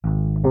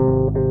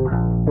Welcome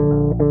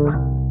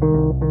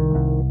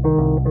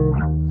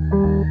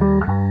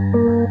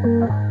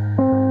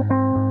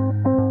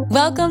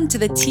to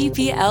the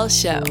TPL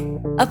Show,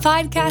 a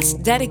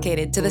podcast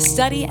dedicated to the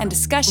study and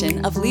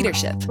discussion of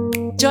leadership.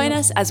 Join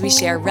us as we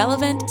share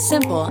relevant,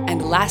 simple,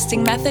 and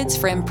lasting methods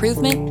for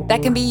improvement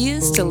that can be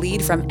used to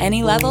lead from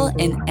any level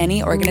in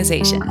any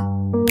organization.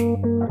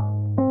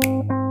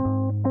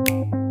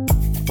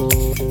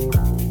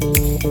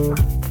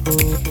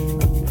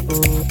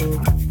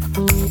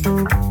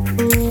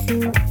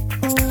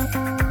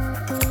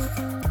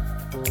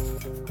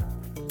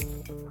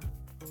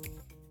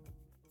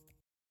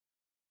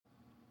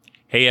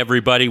 Hey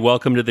everybody,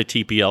 welcome to the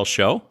TPL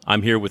Show.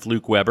 I'm here with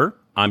Luke Weber.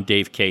 I'm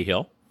Dave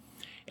Cahill.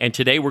 And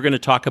today we're going to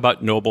talk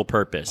about noble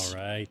purpose. All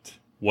right.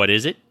 What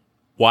is it?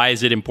 Why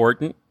is it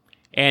important?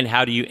 And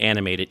how do you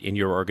animate it in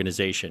your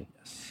organization?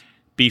 Yes.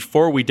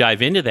 Before we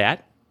dive into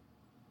that,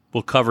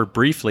 we'll cover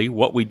briefly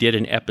what we did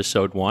in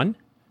episode 1,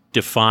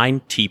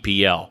 define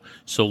TPL.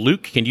 So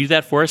Luke, can you do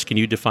that for us? Can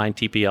you define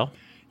TPL?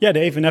 Yeah,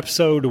 Dave, in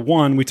episode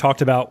 1, we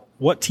talked about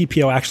what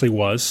TPL actually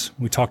was.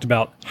 We talked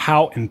about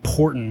how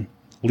important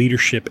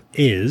leadership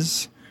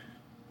is.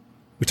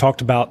 We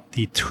talked about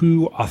the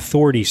 2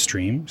 authority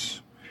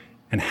streams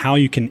and how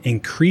you can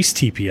increase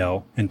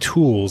TPL and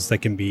tools that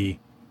can be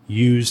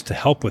used to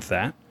help with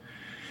that.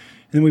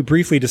 And then we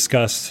briefly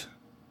discussed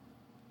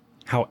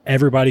how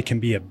everybody can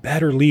be a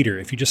better leader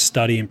if you just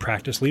study and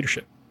practice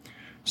leadership.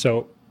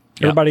 So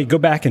everybody go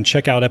back and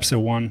check out episode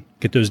 1,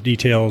 get those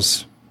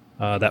details.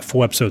 That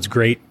full episode's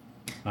great.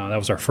 That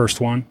was our first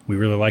one. We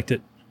really liked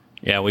it.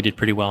 Yeah, we did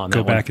pretty well on that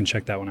one. Go back and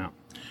check that one out.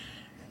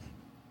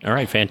 All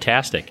right,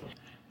 fantastic.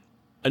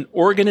 An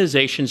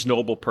organization's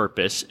noble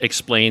purpose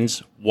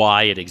explains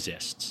why it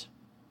exists.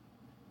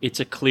 It's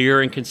a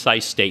clear and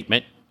concise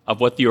statement of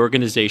what the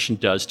organization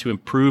does to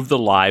improve the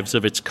lives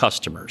of its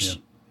customers.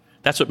 Yeah.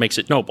 That's what makes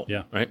it noble,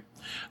 right?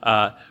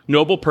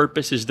 Noble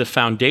purpose is the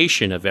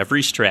foundation of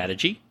every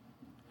strategy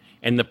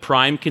and the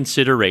prime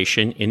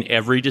consideration in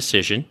every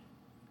decision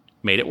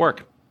made it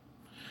work.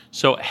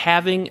 So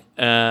having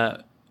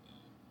a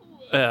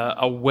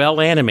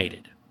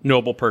well-animated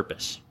noble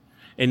purpose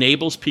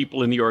enables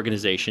people in the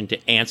organization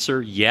to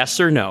answer yes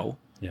or no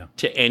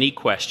to any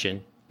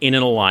question in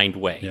an aligned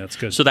way. Yeah, that's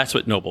good. So that's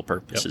what noble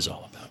purpose is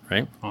all about,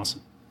 right?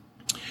 Awesome.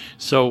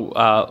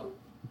 So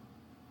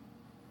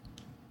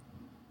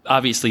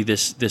obviously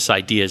this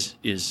idea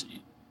is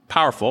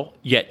powerful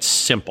yet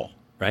simple,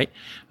 right?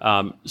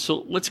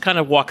 So let's kind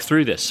of walk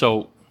through this.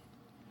 So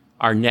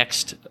our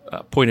next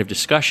point of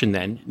discussion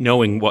then,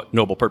 knowing what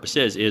noble purpose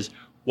is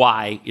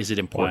why is it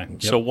important? Why?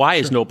 Yep. So why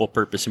is noble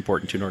purpose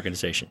important to an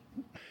organization?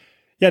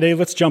 Yeah, Dave,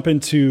 let's jump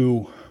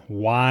into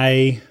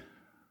why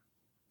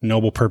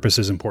noble purpose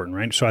is important,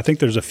 right? So I think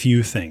there's a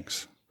few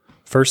things.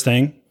 First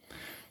thing,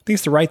 I think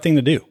it's the right thing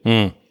to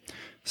do.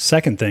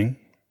 Second thing,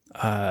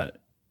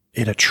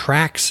 it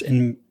attracts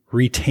and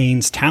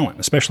retains talent,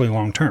 especially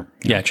long term.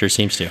 Yeah, it sure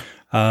seems to.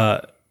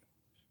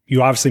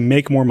 You obviously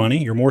make more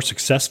money. You're more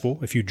successful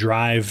if you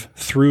drive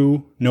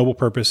through noble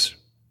purpose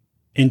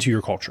into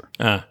your culture,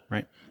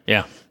 right?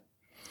 Yeah.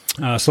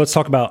 So let's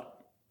talk about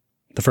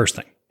the first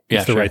thing.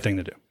 It's the sure. right thing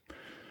to do.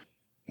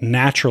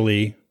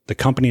 Naturally, the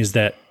companies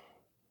that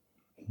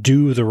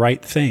do the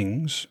right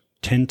things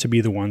tend to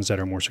be the ones that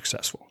are more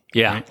successful.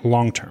 Yeah. Right?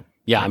 Long term.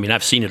 Yeah, I mean,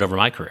 I've seen it over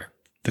my career.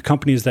 The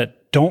companies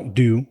that don't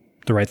do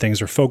the right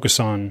things or focus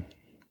on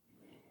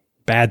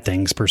bad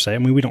things per se. I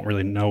mean, we don't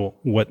really know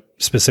what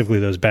specifically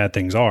those bad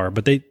things are,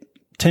 but they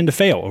tend to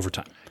fail over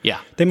time. Yeah.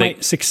 They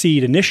might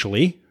succeed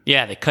initially.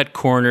 Yeah, they cut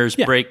corners,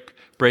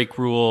 break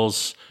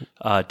rules,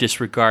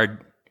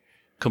 disregard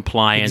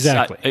compliance.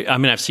 Exactly. I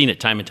mean, I've seen it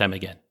time and time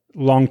again.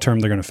 Long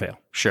term, they're going to fail.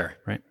 Sure.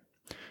 Right.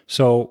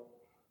 So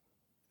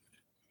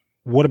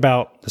what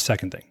about the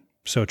second thing?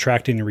 So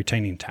attracting and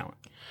retaining talent.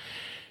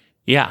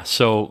 Yeah.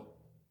 So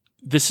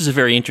this is a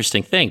very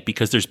interesting thing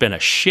because there's been a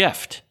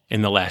shift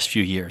in the last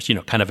few years,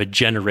 kind of a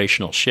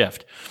generational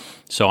shift.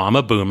 So I'm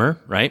a boomer,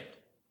 right?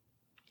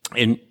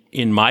 In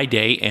my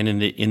day and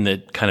in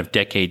the kind of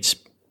decades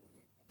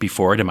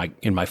before it,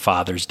 in my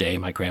father's day,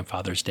 my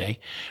grandfather's day,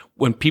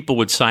 when people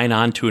would sign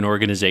on to an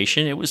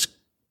organization, it was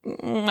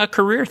a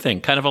career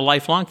thing, kind of a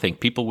lifelong thing.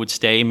 People would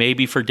stay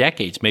maybe for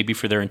decades, maybe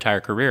for their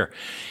entire career.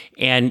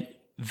 And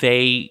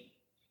they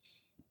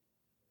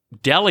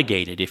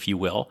delegated, if you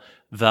will,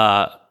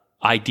 the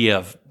idea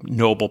of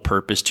noble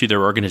purpose to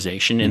their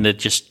organization and that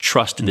just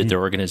trusted that their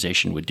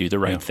organization would do the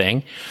right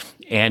thing.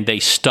 And they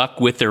stuck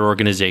with their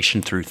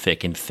organization through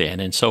thick and thin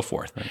and so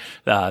forth.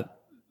 Right.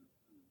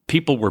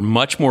 People were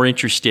much more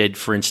interested,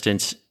 for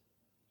instance,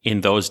 in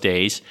those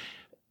days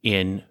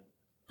in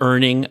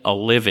earning a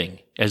living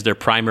as their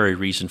primary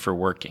reason for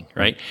working,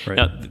 right?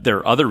 Now, there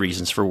are other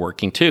reasons for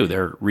working too.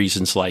 There are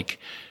reasons like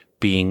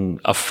being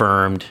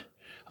affirmed,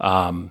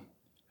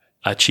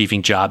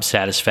 achieving job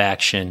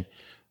satisfaction,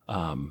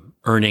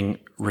 earning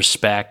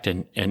respect,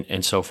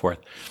 and so forth.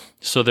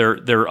 So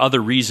there are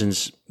other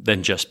reasons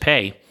than just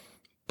pay,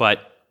 but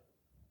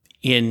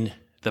in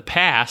the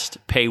past,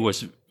 pay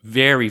was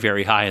very,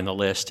 very high on the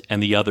list,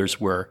 and the others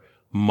were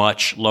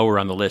much lower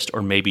on the list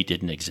or maybe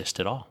didn't exist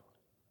at all.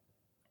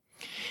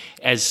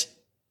 As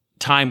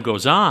time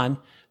goes on,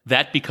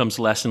 that becomes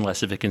less and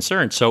less of a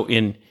concern. So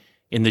in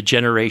the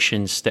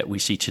generations that we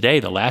see today,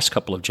 the last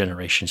couple of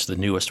generations, the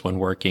newest one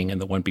working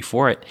and the one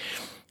before it,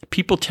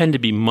 people tend to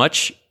be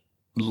much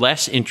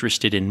less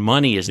interested in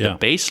money as the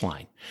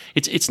baseline.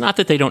 It's not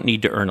that they don't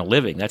need to earn a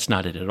living. That's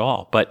not it at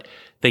all. But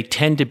they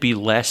tend to be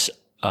less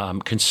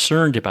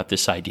concerned about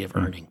this idea of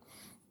earning.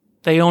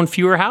 They own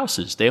fewer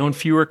houses. They own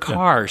fewer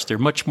cars. They're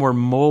much more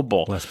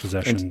mobile. Less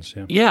possessions.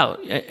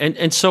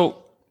 And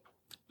so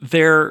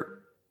their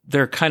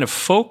kind of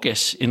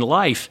focus in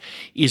life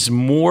is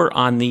more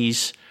on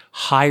these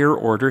higher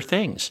order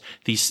things.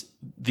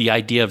 The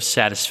idea of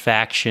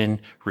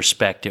satisfaction,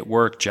 respect at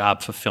work,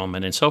 job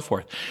fulfillment, and so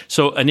forth.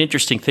 So an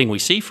interesting thing we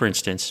see, for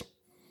instance,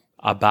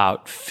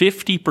 about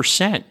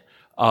 50%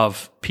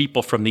 of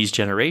people from these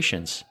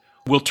generations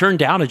will turn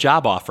down a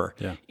job offer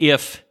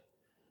if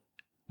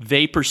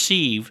they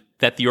perceive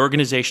that the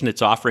organization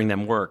that's offering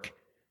them work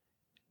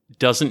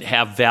doesn't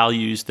have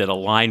values that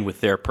align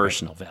with their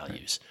personal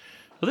values.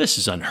 Well, this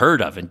is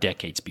unheard of in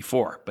decades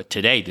before, but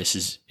today this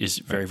is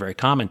very, very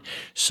common.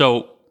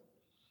 So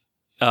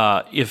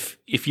if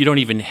you don't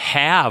even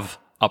have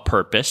a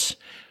purpose,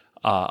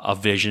 a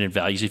vision and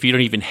values, if you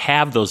don't even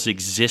have those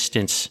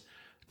existence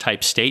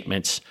type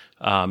statements,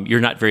 you're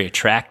not very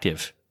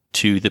attractive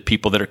to the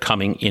people that are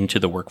coming into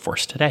the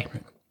workforce today.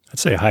 I'd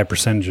say a high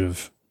percentage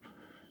of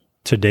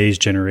today's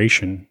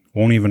generation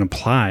won't even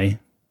apply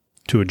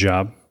to a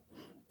job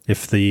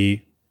if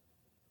the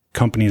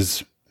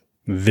company's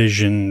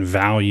vision,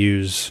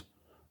 values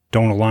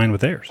don't align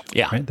with theirs.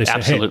 Yeah, right? They say,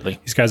 absolutely. Hey,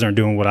 these guys aren't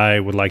doing what I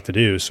would like to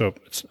do, so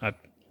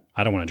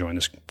I don't want to join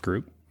this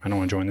group. I don't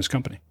want to join this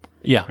company.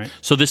 Yeah. Right?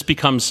 So this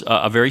becomes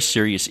a very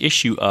serious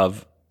issue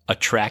of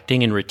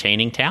attracting and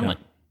retaining talent.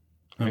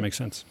 Yeah. That makes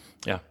sense.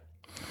 Yeah.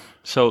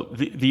 So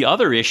the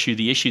other issue,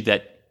 the issue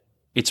that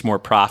it's more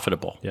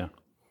profitable. Yeah.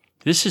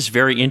 This is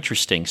very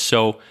interesting.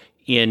 So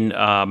in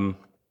the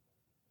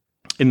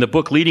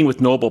book Leading with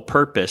Noble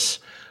Purpose,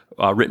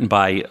 written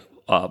by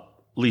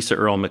Lisa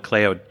Earle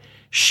McLeod,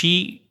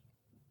 she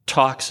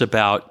talks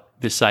about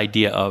this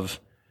idea of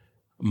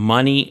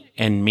money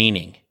and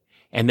meaning,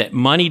 and that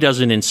money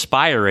doesn't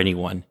inspire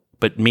anyone,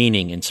 but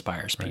meaning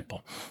inspires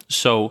people.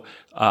 So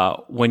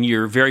when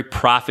you're very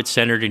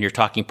profit-centered and you're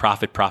talking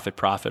profit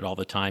all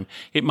the time,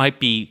 it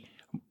might be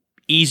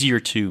easier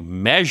to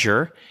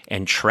measure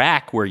and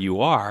track where you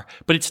are,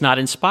 but it's not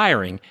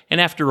inspiring. And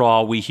after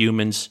all, we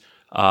humans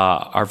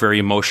are very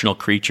emotional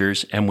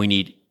creatures, and we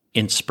need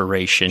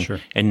inspiration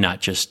and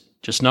not just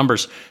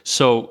numbers.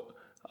 So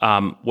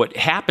what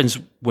happens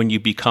when you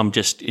become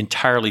just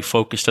entirely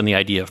focused on the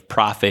idea of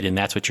profit, and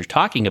that's what you're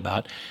talking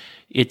about,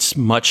 it's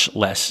much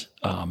less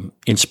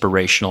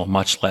inspirational,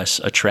 much less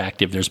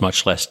attractive. There's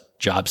much less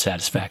job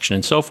satisfaction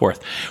and so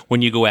forth.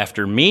 When you go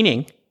after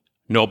meaning,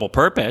 noble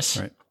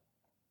purpose,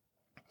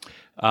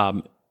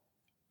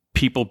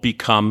 people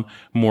become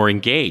more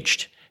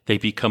engaged. They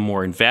become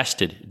more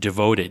invested,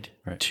 devoted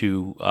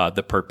to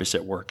the purpose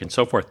at work and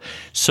so forth.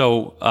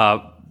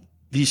 So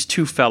these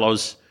two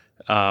fellows,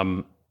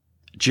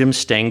 Jim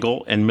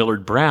Stengel and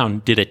Milward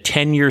Brown, did a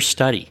 10-year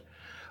study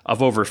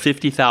of over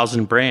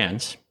 50,000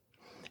 brands,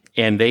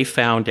 and they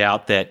found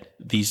out that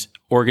these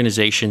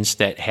organizations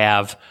that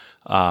have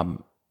a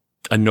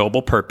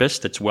noble purpose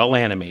that's well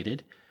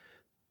animated,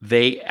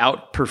 they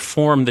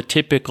outperform the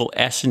typical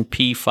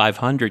S&P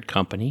 500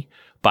 company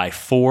by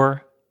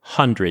 400%.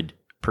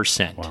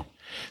 Wow.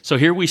 So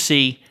here we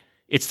see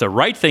it's the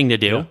right thing to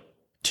do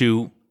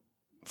to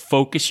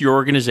focus your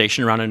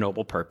organization around a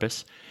noble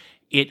purpose.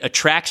 It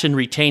attracts and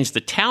retains the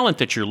talent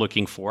that you're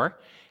looking for,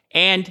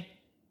 and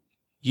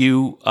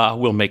you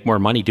will make more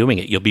money doing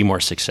it. You'll be more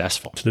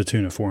successful. To the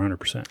tune of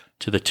 400%.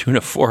 To the tune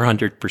of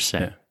 400%.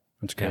 Yeah,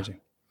 that's crazy.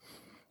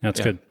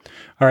 That's good.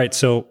 All right,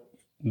 so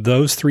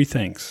those three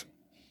things.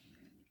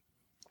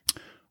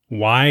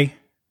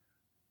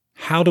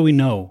 How do we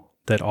know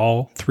that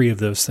all three of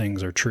those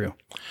things are true?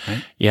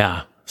 Right?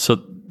 Yeah.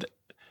 So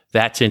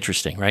that's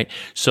interesting, right?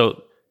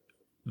 So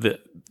the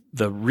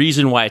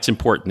reason why it's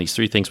important, these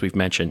three things we've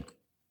mentioned,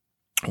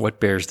 what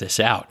bears this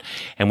out?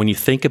 And when you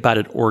think about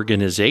it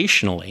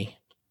organizationally,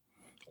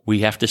 we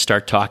have to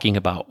start talking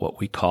about what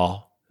we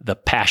call the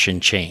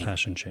passion chain.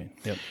 Passion chain.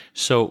 Yep.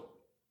 So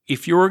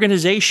if your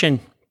organization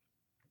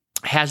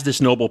has this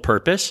noble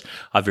purpose,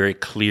 a very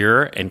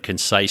clear and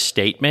concise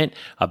statement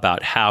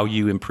about how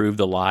you improve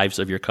the lives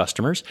of your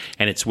customers,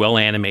 and it's well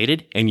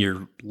animated, and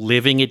you're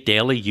living it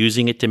daily,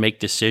 using it to make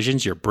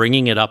decisions, you're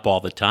bringing it up all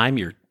the time,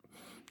 you're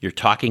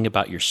talking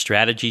about your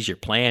strategies, your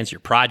plans,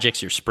 your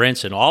projects, your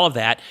sprints, and all of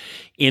that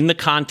in the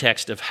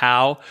context of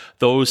how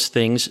those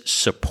things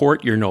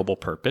support your noble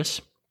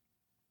purpose,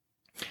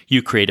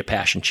 you create a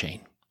passion chain.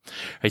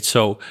 Right,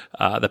 so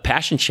the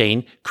passion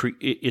chain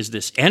is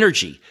this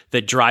energy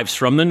that drives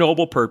from the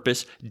noble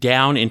purpose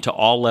down into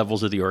all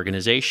levels of the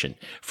organization,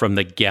 from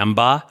the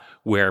gemba,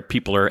 where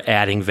people are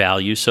adding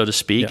value, so to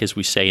speak, as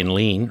we say in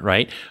lean,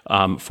 right,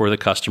 for the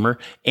customer,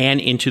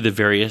 and into the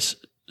various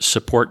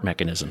support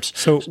mechanisms.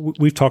 So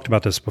we've talked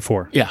about this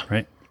before. Yeah.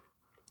 Right?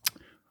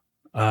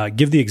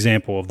 Give the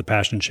example of the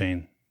passion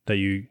chain that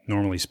you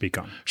normally speak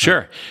on.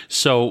 Sure.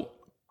 So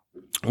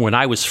when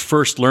I was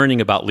first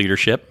learning about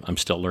leadership, I'm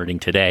still learning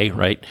today,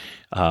 right?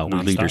 We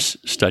leaders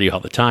study all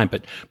the time,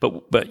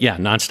 but yeah,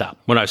 nonstop.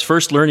 When I was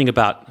first learning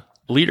about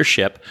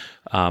leadership,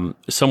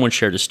 someone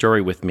shared a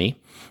story with me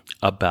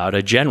about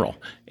a general,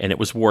 and it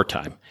was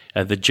wartime.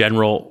 The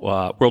general,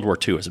 World War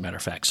II, as a matter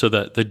of fact. So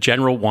the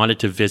general wanted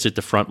to visit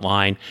the front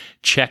line,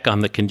 check on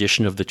the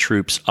condition of the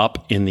troops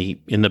up in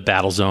the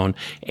battle zone,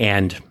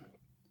 and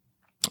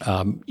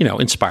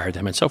inspire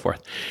them and so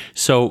forth.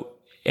 So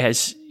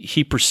as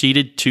he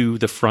proceeded to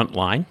the front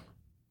line,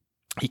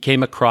 he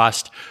came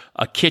across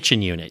a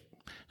kitchen unit.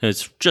 And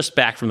it's just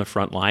back from the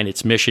front line.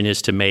 Its mission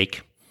is to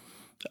make,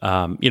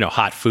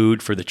 hot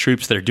food for the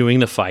troops that are doing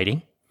the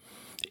fighting,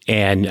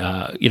 and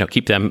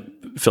keep them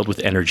filled with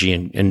energy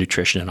and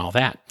nutrition and all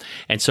that.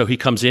 And so he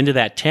comes into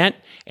that tent,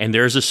 and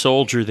there's a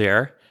soldier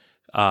there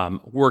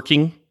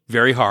working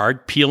very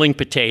hard, peeling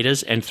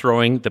potatoes and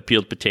throwing the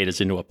peeled potatoes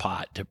into a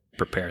pot to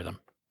prepare them.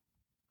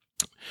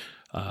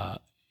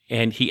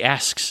 And he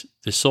asks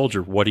the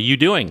soldier, "What are you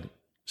doing,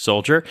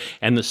 soldier?"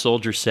 And the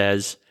soldier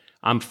says,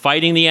 "I'm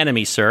fighting the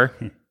enemy, sir."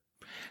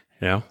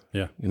 Yeah.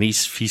 And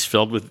he's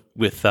filled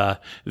with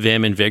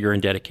vim and vigor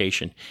and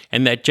dedication.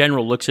 And that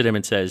general looks at him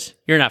and says,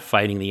 "You're not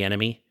fighting the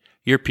enemy.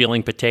 You're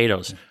peeling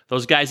potatoes.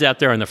 Those guys out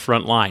there on the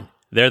front line,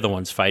 they're the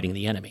ones fighting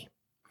the enemy."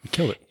 He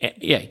killed it.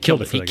 He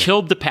killed it. He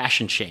killed the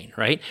passion chain,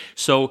 right?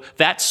 So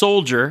that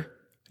soldier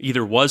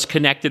either was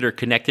connected or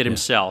connected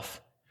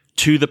himself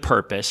to the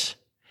purpose,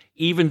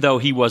 even though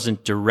he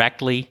wasn't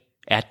directly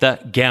at the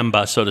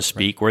gamba, so to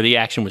speak, where the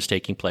action was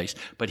taking place,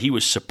 but he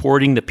was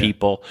supporting the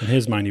people. In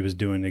his mind, he was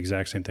doing the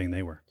exact same thing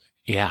they were.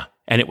 Yeah,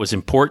 and it was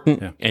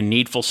important and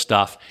needful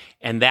stuff,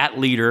 and that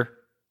leader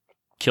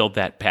killed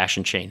that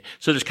passion chain.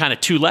 So there's kind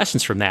of two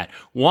lessons from that.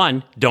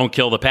 One, don't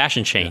kill the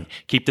passion chain.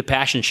 Keep the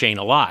passion chain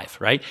alive,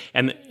 right?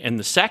 And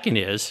the second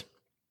is,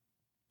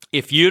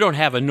 if you don't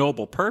have a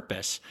noble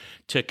purpose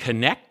to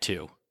connect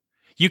to,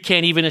 you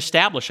can't even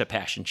establish a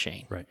passion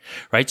chain,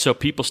 right? So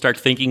people start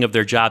thinking of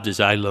their jobs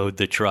as, I load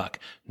the truck.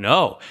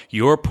 No,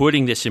 you're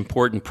putting this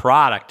important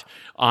product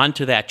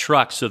onto that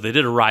truck so that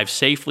it arrives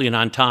safely and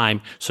on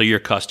time so your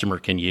customer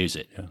can use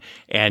it. Yeah.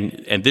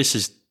 And this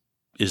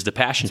is the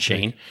passion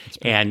chain.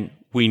 And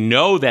we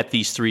know that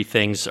these three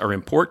things are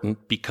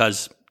important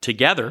because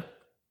together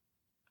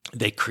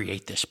they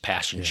create this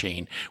passion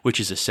chain, which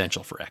is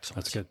essential for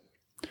excellence. That's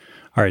good.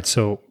 All right,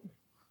 so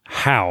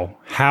how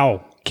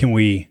can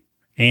we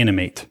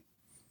animate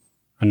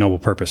a noble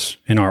purpose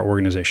in our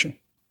organization,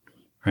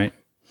 right?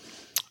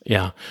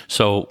 Yeah.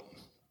 So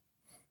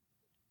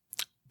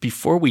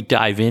before we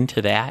dive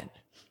into that,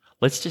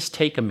 let's just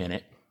take a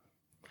minute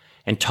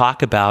and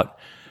talk about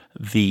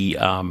the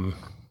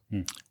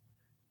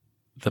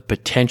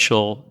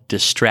potential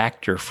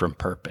distractor from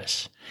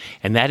purpose.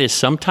 And that is,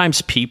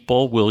 sometimes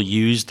people will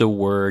use the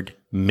word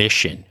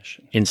mission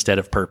instead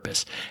of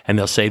purpose. And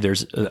they'll say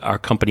our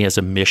company has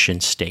a mission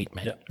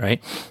statement,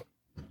 right?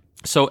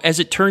 So as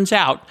it turns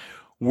out,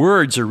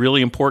 words are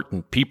really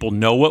important. People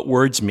know what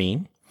words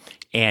mean,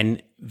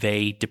 and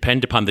they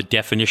depend upon the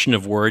definition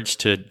of words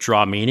to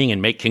draw meaning and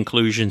make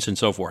conclusions and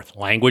so forth.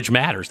 Language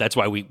matters. That's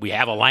why we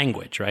have a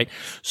language, right?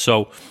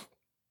 So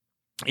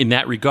in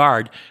that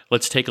regard,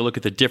 let's take a look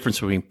at the difference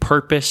between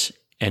purpose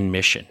and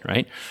mission,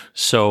 right?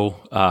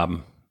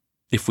 So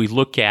if we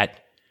look at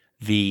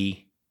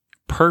the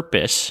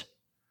purpose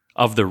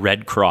of the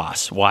Red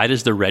Cross, why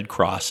does the Red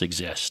Cross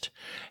exist?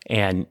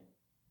 And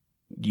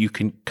you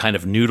can kind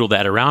of noodle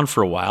that around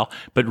for a while,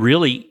 but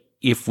really,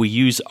 if we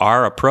use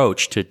our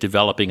approach to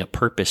developing a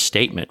purpose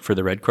statement for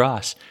the Red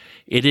Cross,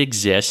 it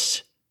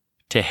exists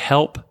to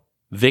help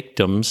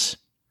victims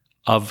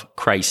of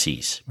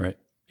crises. Right.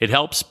 It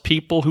helps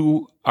people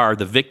who are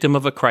the victim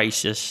of a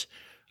crisis,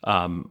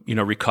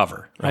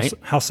 recover. Right.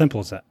 How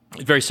simple is that?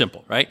 Very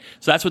simple, right?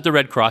 So that's what the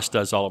Red Cross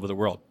does all over the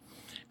world.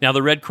 Now,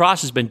 the Red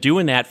Cross has been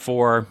doing that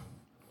for,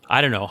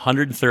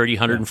 130,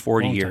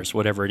 140 years,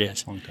 whatever it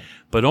is.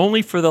 But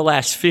only for the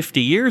last 50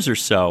 years or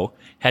so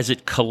has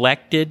it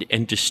collected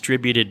and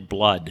distributed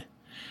blood.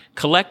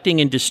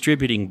 Collecting and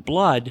distributing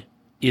blood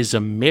is a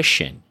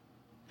mission.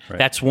 Right.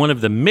 That's one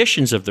of the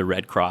missions of the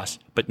Red Cross,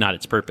 but not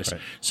its purpose. Right.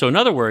 So in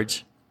other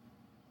words,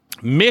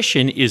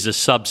 mission is a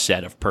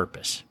subset of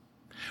purpose.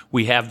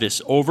 We have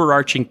this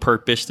overarching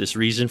purpose, this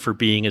reason for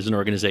being as an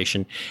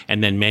organization,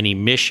 and then many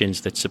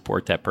missions that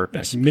support that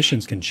purpose. Yes,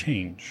 missions can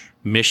change.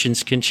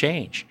 Missions can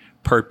change.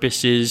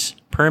 Purpose is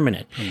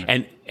permanent.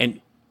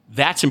 And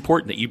that's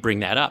important that you bring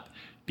that up,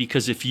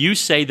 because if you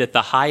say that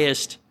the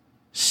highest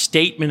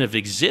statement of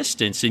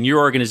existence in your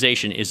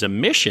organization is a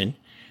mission,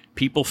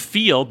 people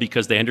feel,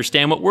 because they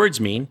understand what words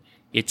mean,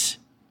 it's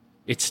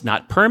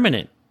not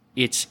permanent.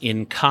 It's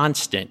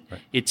inconstant.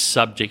 Right. It's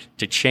subject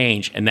to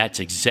change. And that's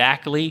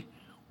exactly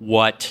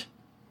what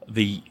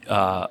the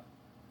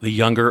the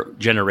younger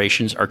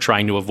generations are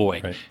trying to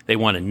avoid. Right. They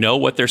want to know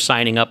what they're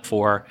signing up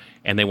for,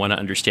 and they want to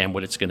understand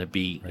what it's going to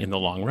be in the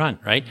long run,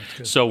 right?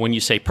 So when you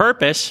say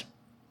purpose,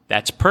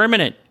 that's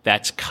permanent,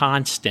 that's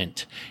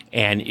constant,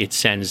 and it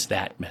sends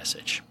that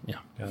message. Yeah.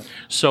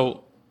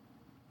 So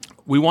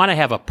we want to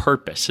have a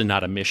purpose and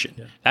not a mission.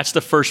 Yeah. That's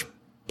the first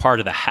part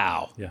of the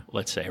how,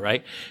 let's say,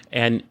 right?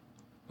 And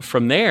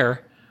from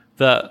there,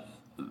 the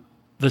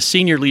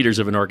senior leaders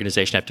of an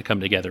organization have to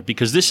come together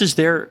because this is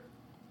their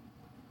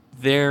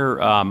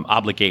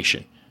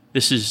obligation.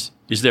 This is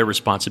their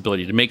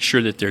responsibility to make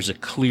sure that there's a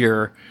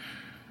clear,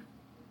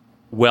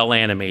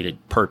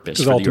 well-animated purpose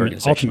for the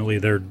organization. Ultimately,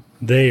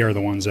 they are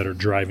the ones that are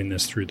driving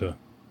this through the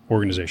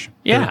organization.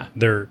 Yeah.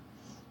 They're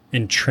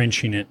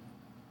entrenching it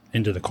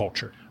into the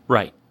culture.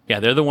 Right. Yeah,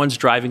 they're the ones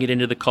driving it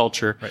into the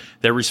culture. Right.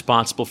 They're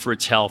responsible for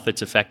its health,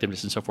 its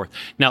effectiveness, and so forth.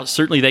 Now,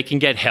 certainly they can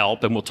get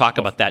help, and we'll talk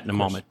about that in a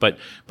moment, but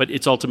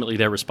it's ultimately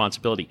their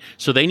responsibility.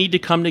 So they need to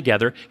come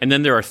together, and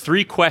then there are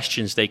 3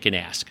 questions they can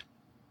ask.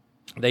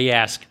 They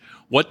ask,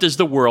 what does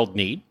the world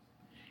need?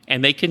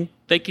 And they can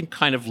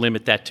kind of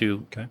limit that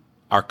to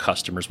our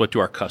customers. What do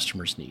our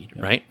customers need,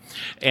 right?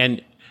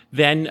 And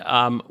then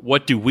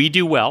what do we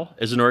do well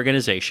as an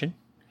organization?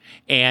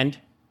 And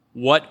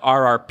what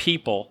are our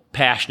people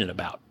passionate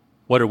about?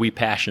 What are we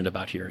passionate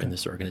about here in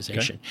this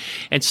organization?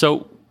 And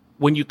so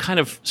when you kind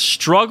of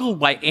struggle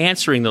by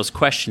answering those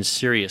questions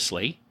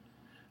seriously,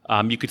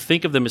 you could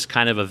think of them as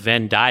kind of a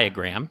Venn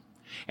diagram.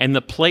 And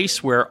the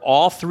place where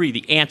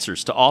the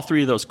answers to all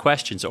 3 of those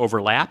questions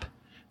overlap,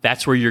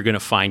 that's where you're going to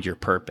find your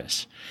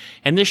purpose.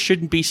 And this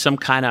shouldn't be some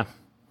kind of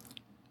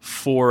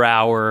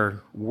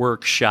 4-hour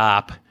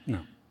workshop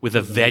with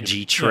a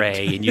veggie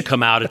tray and you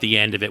come out at the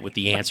end of it with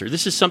the answer.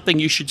 This is something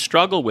you should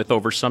struggle with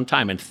over some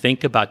time and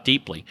think about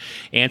deeply.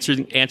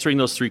 Answering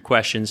those 3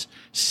 questions,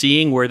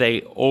 seeing where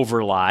they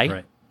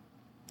overlie,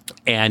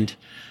 and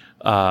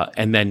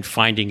then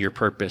finding your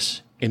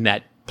purpose in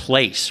that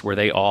place where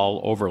they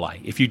all overlie.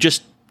 If you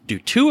just do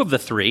 2 of the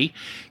 3,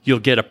 you'll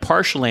get a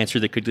partial answer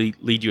that could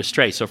lead you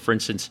astray. So, for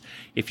instance,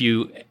 if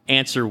you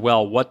answer,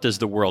 well, what does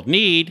the world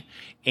need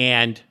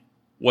and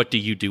what do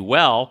you do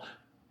well,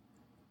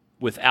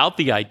 without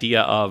the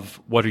idea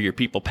of what are your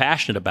people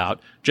passionate about,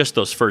 just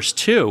those first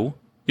 2,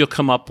 you'll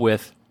come up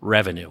with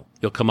revenue.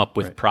 You'll come up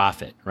with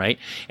profit, right?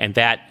 And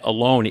that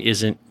alone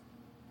isn't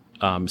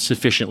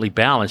sufficiently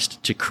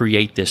balanced to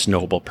create this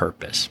noble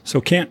purpose.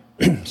 So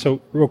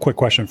real quick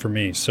question for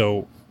me.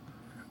 So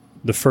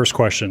the first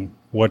question,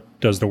 what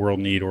does the world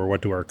need or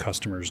what do our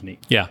customers need?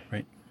 Yeah.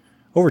 Right.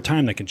 Over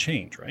time, that can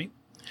change, right?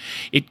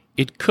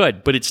 It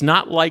could, but it's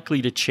not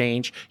likely to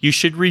change. You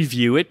should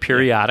review it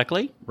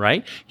periodically,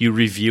 right? You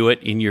review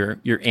it in your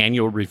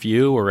annual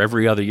review or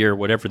every other year,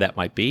 whatever that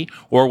might be,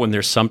 or when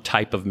there's some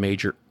type of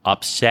major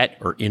upset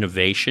or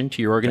innovation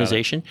to your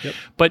organization. Yep.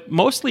 But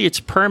mostly it's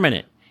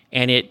permanent,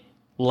 and it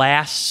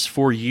lasts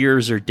for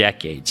years or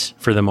decades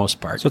for the most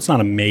part. So it's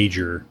not a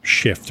major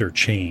shift or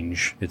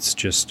change.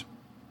 It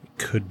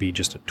could be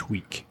just a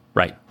tweak.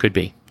 Right, could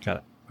be. Got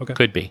it. Okay.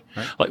 Could be.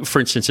 Right. Like, for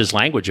instance, as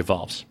language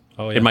evolves.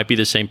 Oh, yeah. It might be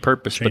the same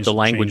purpose, but the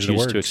language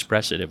used to words.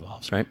 express it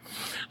evolves, right?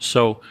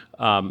 So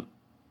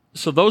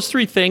those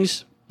 3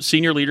 things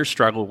senior leaders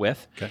struggle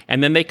with,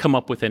 and then they come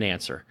up with an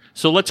answer.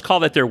 So let's call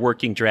that their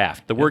working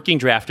draft, the working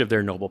draft of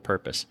their noble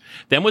purpose.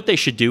 Then what they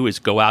should do is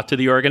go out to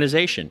the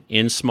organization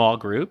in small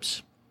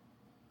groups,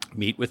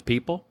 meet with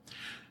people,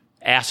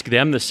 ask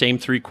them the same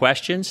 3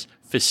 questions,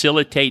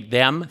 facilitate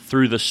them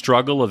through the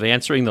struggle of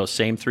answering those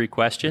same 3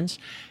 questions,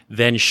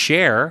 then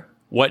share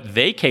what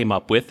they came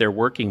up with, their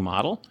working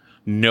model,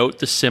 note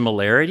the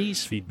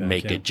similarities,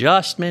 make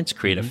adjustments,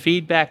 create a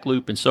feedback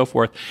loop, and so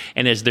forth.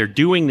 And as they're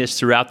doing this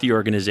throughout the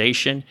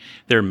organization,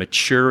 they're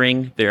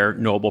maturing their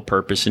noble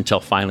purpose until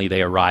finally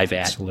they arrive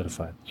at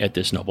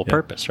this noble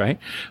purpose, right?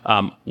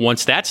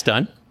 Once that's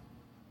done,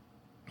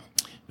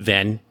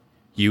 then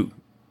you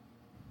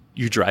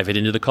drive it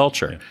into the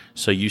culture.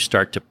 So you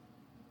start to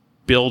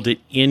build it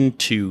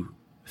into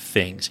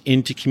things,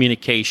 into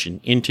communication,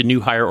 into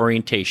new hire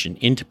orientation,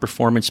 into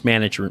performance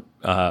management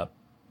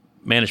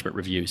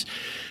reviews,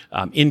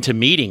 into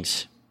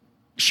meetings.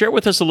 Share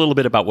with us a little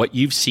bit about what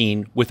you've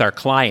seen with our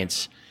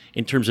clients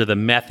in terms of the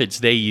methods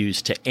they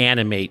use to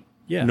animate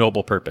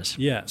noble purpose.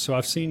 Yeah, so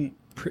I've seen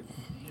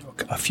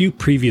a few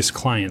previous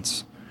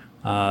clients,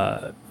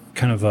 kind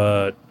of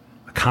a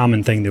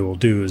common thing they will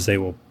do is they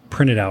will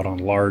print it out on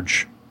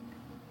large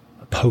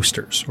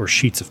posters or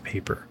sheets of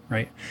paper,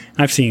 right? And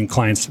I've seen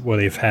clients where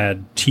they've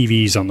had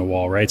TVs on the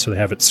wall, right? So they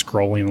have it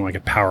scrolling like a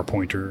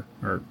PowerPoint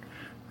or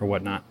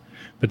whatnot.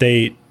 But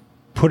they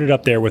put it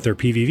up there with their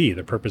PVV,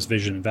 their purpose,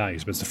 vision, and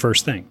values. But it's the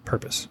first thing,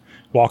 purpose.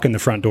 Walk in the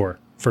front door,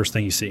 first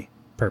thing you see,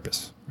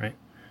 purpose, right?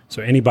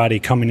 So anybody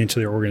coming into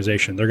their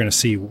organization, they're going to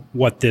see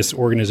what this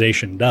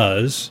organization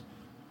does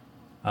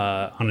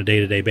on a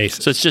day-to-day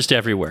basis. So it's just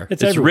everywhere.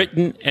 It's everywhere.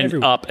 Written and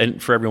everywhere. Up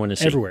and for everyone to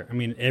see. Everywhere. I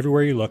mean,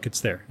 everywhere you look, it's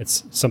there.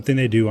 It's something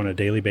they do on a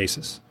daily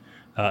basis.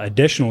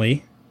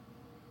 Additionally,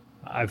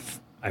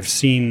 I've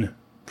seen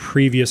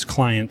previous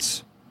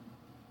clients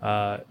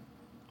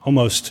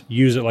almost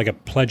use it like a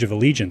pledge of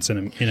allegiance in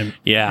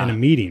a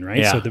meeting, right?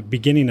 Yeah. So the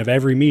beginning of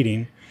every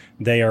meeting,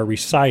 they are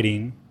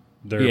reciting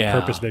their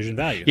purpose, vision,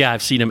 values. Yeah,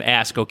 I've seen them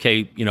ask,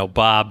 okay,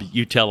 Bob,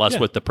 you tell us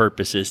what the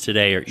purpose is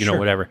today, or Sure.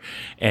 whatever,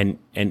 and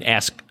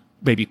ask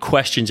maybe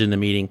questions in the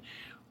meeting.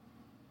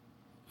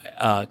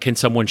 Can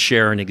someone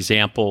share an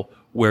example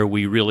where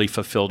we really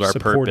fulfilled our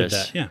Supported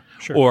purpose? that. Yeah,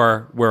 sure.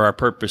 Or where our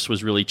purpose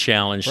was really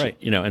challenged, Right.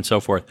 and so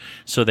forth.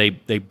 So they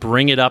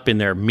bring it up in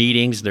their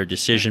meetings, their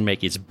decision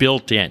making. It's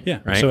built in, Yeah.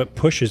 right? So it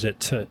pushes it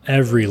to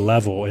every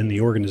level in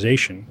the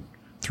organization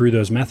through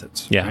those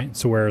methods. Yeah. Right?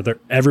 So where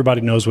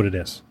everybody knows what it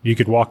is. You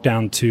could walk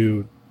down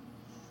to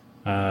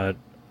a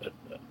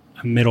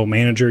middle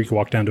manager. You could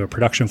walk down to a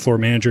production floor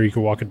manager. You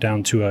could walk it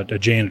down to a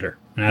janitor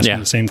and ask them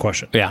the same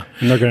question. Yeah.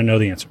 And they're going to know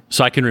the answer.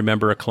 So I can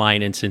remember a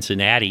client in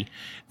Cincinnati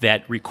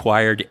that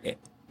required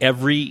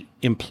every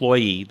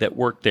employee that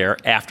worked there,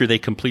 after they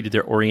completed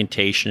their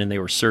orientation and they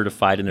were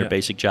certified in their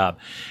basic job,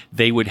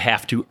 they would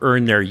have to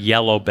earn their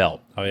yellow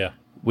belt, Oh, yeah.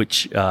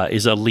 which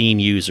is a lean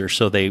user.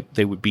 So they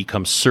would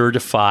become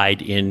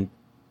certified in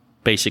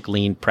basic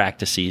lean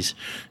practices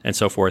and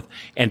so forth.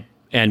 And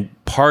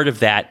part of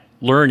that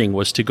learning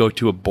was to go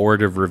to a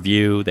board of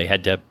review. They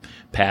had to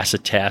pass a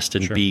test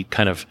and be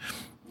kind of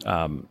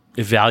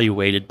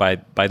evaluated by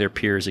their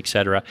peers, et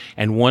cetera.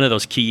 And one of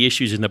those key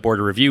issues in the board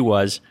of review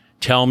was,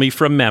 tell me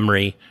from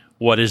memory,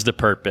 what is the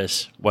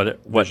purpose?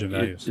 What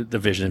values. the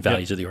vision and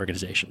values of the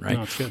organization, right?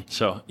 No, it's good.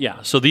 So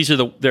so these are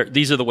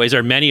the ways. There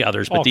are many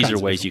others, but All these kinds are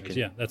of ways you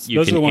different can. ways. Yeah, you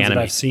those can are the ones animate.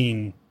 that I've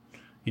seen,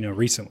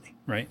 recently,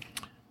 right?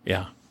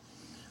 Yeah.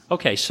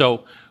 Okay,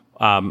 so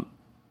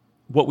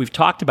what we've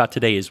talked about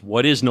today is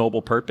what is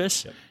noble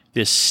purpose.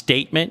 This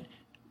statement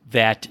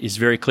that is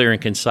very clear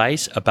and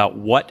concise about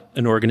what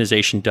an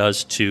organization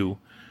does to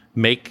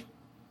make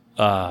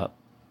the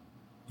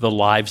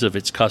lives of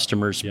its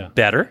customers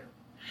better.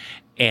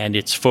 And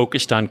it's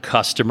focused on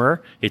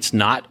customer. It's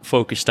not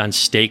focused on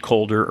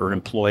stakeholder or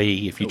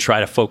employee. If you try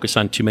to focus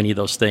on too many of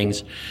those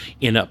things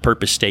in a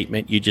purpose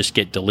statement, you just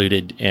get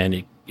diluted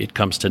and it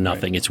comes to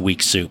nothing. Right. It's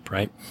weak soup,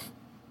 right?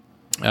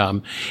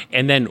 And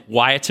then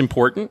why it's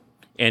important,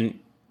 and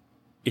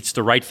it's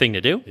the right thing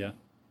to do. Yeah.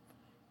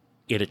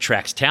 It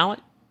attracts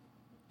talent.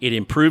 It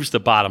improves the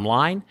bottom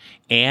line,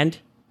 and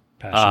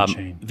Passion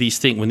chain.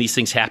 When these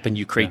things happen,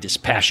 you create this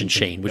passion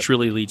chain, which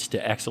really leads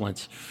to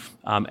excellence.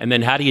 And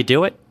then how do you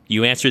do it?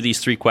 You answer these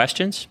three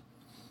questions.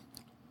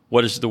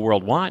 What does the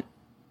world want?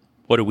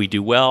 What do we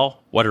do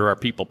well? What are our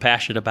people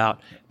passionate about?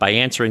 By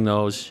answering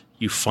those,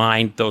 you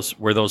find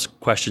where those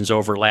questions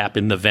overlap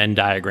in the Venn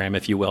diagram,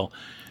 if you will.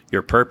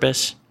 Your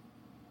purpose,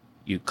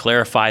 you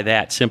clarify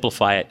that,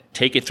 simplify it,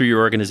 take it through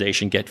your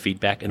organization, get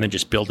feedback, and then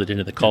just build it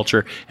into the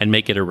culture and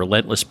make it a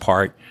relentless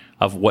part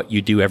of what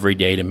you do every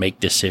day to make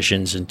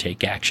decisions and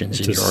take actions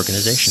in your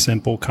organization.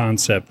 Simple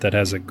concept that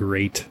has a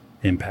great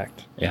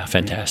impact. Yeah,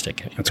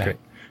 fantastic. That's great.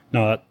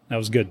 No, that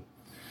was good.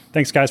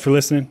 Thanks, guys, for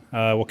listening.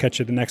 We'll catch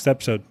you at the next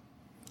episode.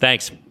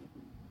 Thanks.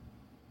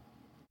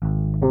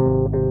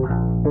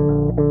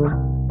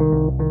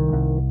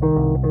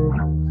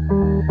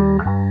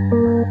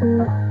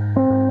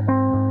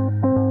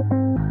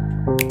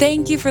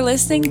 Thank you for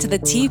listening to the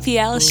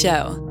TPL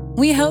Show.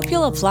 We hope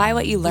you'll apply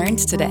what you learned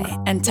today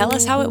and tell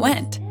us how it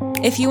went.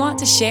 If you want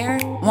to share,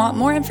 want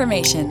more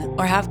information,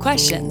 or have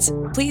questions,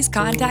 please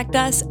contact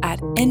us at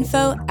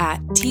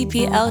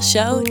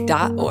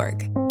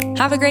info@tplshow.org.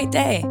 Have a great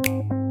day.